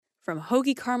From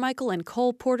Hoagie Carmichael and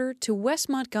Cole Porter to Wes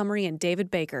Montgomery and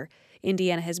David Baker,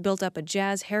 Indiana has built up a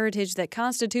jazz heritage that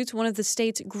constitutes one of the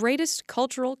state's greatest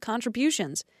cultural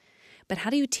contributions. But how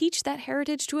do you teach that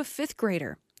heritage to a fifth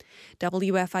grader?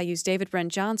 WFIU's David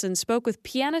Brent Johnson spoke with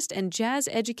pianist and jazz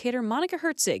educator Monica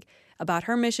Herzig about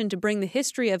her mission to bring the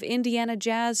history of Indiana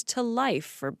jazz to life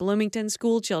for Bloomington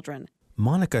school children.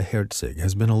 Monica Herzig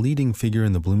has been a leading figure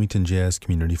in the Bloomington jazz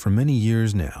community for many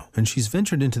years now, and she's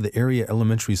ventured into the area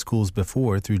elementary schools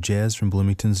before through Jazz from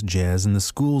Bloomington's Jazz in the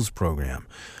Schools program.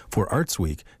 For Arts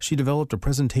Week, she developed a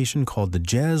presentation called The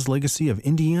Jazz Legacy of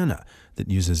Indiana that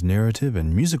uses narrative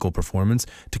and musical performance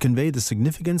to convey the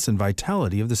significance and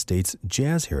vitality of the state's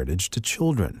jazz heritage to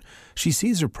children. She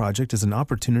sees her project as an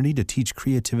opportunity to teach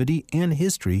creativity and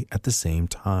history at the same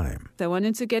time. I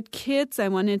wanted to get kids, I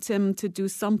wanted them to do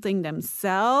something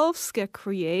themselves, get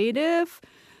creative,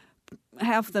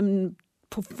 have them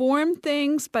perform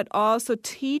things, but also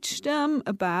teach them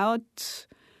about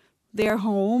their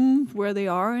home, where they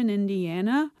are in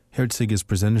Indiana. Herzig has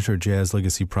presented her Jazz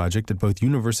Legacy project at both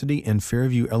University and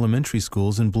Fairview Elementary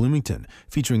Schools in Bloomington,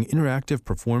 featuring interactive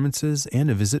performances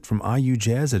and a visit from IU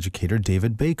jazz educator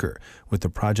David Baker, with the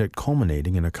project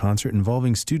culminating in a concert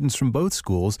involving students from both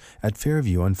schools at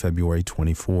Fairview on February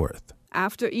 24th.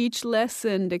 After each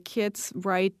lesson, the kids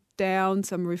write down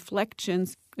some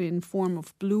reflections in form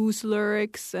of blues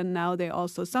lyrics, and now they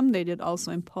did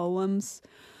also in poems.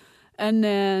 And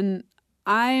then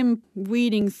I'm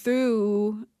reading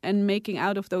through and making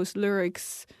out of those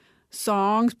lyrics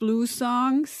songs, blues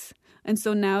songs. And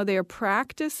so now they're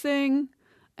practicing.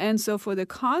 And so for the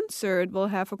concert, we'll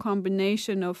have a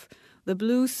combination of the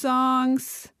blues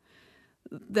songs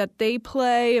that they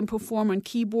play and perform on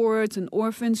keyboards and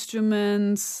Orff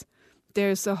instruments.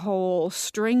 There's a whole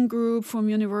string group from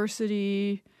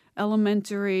University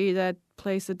Elementary that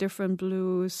plays a different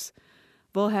blues.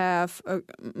 We'll have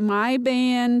my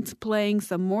band playing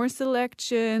some more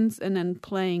selections and then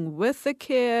playing with the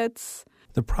kids.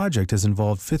 The project has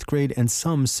involved 5th grade and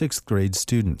some 6th grade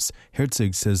students.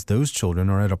 Herzig says those children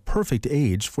are at a perfect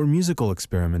age for musical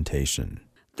experimentation.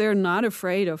 They're not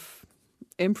afraid of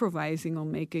improvising or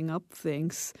making up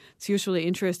things. It's usually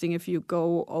interesting if you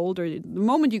go older. The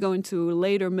moment you go into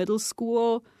later middle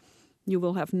school, you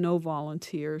will have no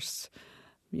volunteers.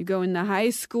 You go in the high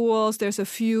schools, there's a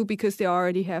few because they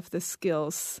already have the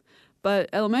skills. But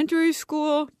elementary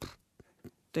school,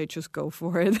 they just go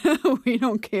for it. We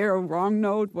don't care, wrong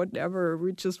note, whatever.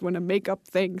 We just want to make up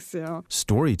things.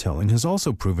 Storytelling has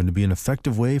also proven to be an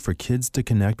effective way for kids to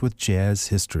connect with jazz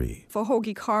history. For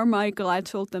Hoagie Carmichael, I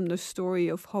told them the story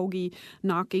of Hoagie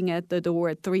knocking at the door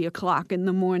at 3 o'clock in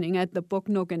the morning at the Book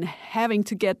Nook and having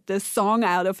to get this song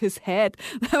out of his head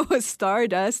that was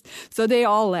Stardust. So they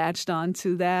all latched on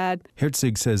to that.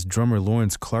 Herzig says drummer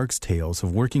Lawrence Clark's tales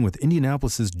of working with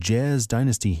Indianapolis's jazz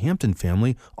dynasty Hampton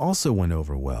family also went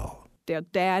over well. Their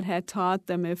dad had taught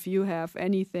them if you have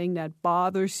anything that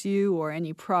bothers you or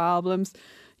any problems,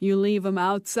 you leave them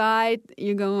outside,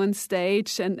 you go on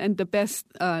stage, and the best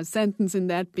sentence in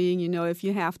that being, if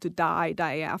you have to die,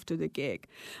 die after the gig.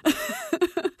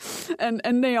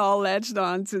 and they all latched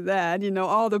on to that.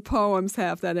 All the poems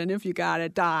have that, and if you gotta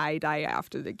die, die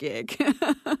after the gig.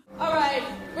 All right,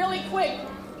 really quick.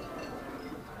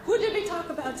 Who did we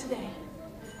talk about today?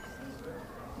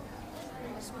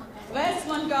 Wes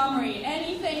Montgomery.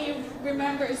 Anything you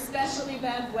remember especially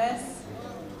about Wes?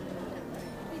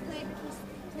 He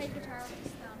played guitar with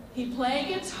his thumb. He played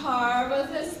guitar with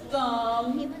his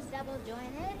thumb. He was double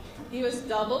jointed. He was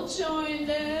double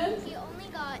jointed. He only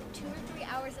got 2 or 3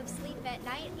 hours of sleep at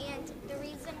night, and the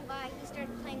reason why he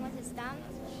started playing with his thumb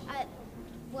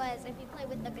was if he played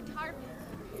with the guitar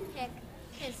pick,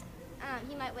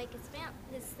 he might wake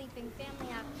his sleeping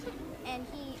family up, and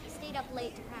he stayed up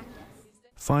late to practice.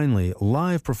 Finally,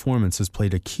 live performances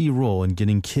played a key role in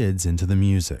getting kids into the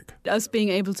music. Us being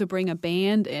able to bring a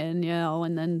band in,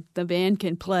 and then the band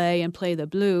can play the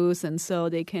blues, and so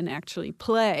they can actually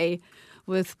play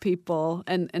with people.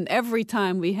 And every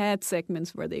time we had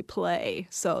segments where they play,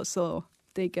 so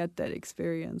they get that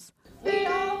experience. We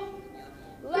all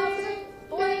love to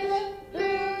play the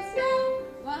blues now.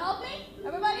 Want to help me?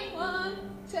 Everybody? 1,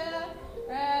 2,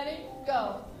 ready,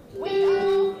 go. We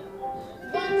all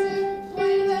want to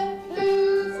play the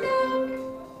blues now.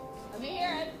 Let me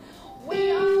hear it.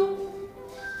 We all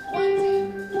want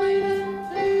to play the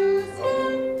blues now.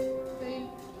 3,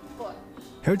 4.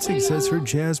 Herzig says her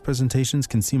jazz presentations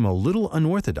can seem a little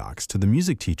unorthodox to the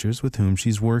music teachers with whom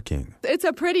she's working. It's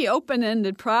a pretty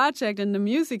open-ended project, and the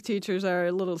music teachers are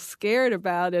a little scared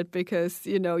about it because,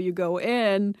 you go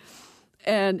in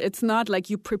and it's not like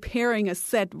you're preparing a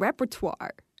set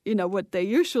repertoire. what they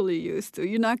usually used to.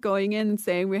 You're not going in and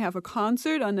saying we have a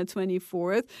concert on the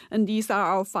 24th and these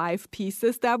are our 5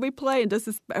 pieces that we play and this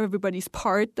is everybody's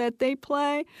part that they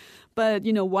play. But,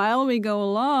 while we go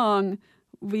along,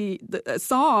 the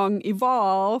song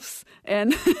evolves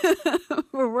and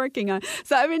we're working on.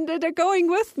 So, they're going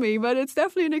with me, but it's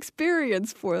definitely an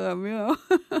experience for them,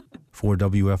 For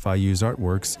WFIU's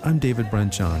Artworks, I'm David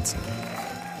Brent Johnson.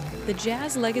 The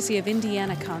Jazz Legacy of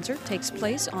Indiana concert takes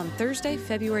place on Thursday,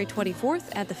 February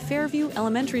 24th at the Fairview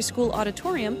Elementary School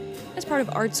Auditorium as part of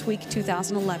Arts Week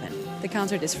 2011. The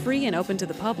concert is free and open to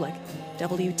the public.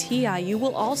 WTIU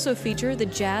will also feature the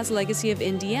Jazz Legacy of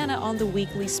Indiana on the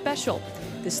weekly special.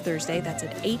 This Thursday, that's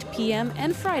at 8 p.m.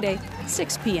 and Friday,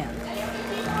 6 p.m.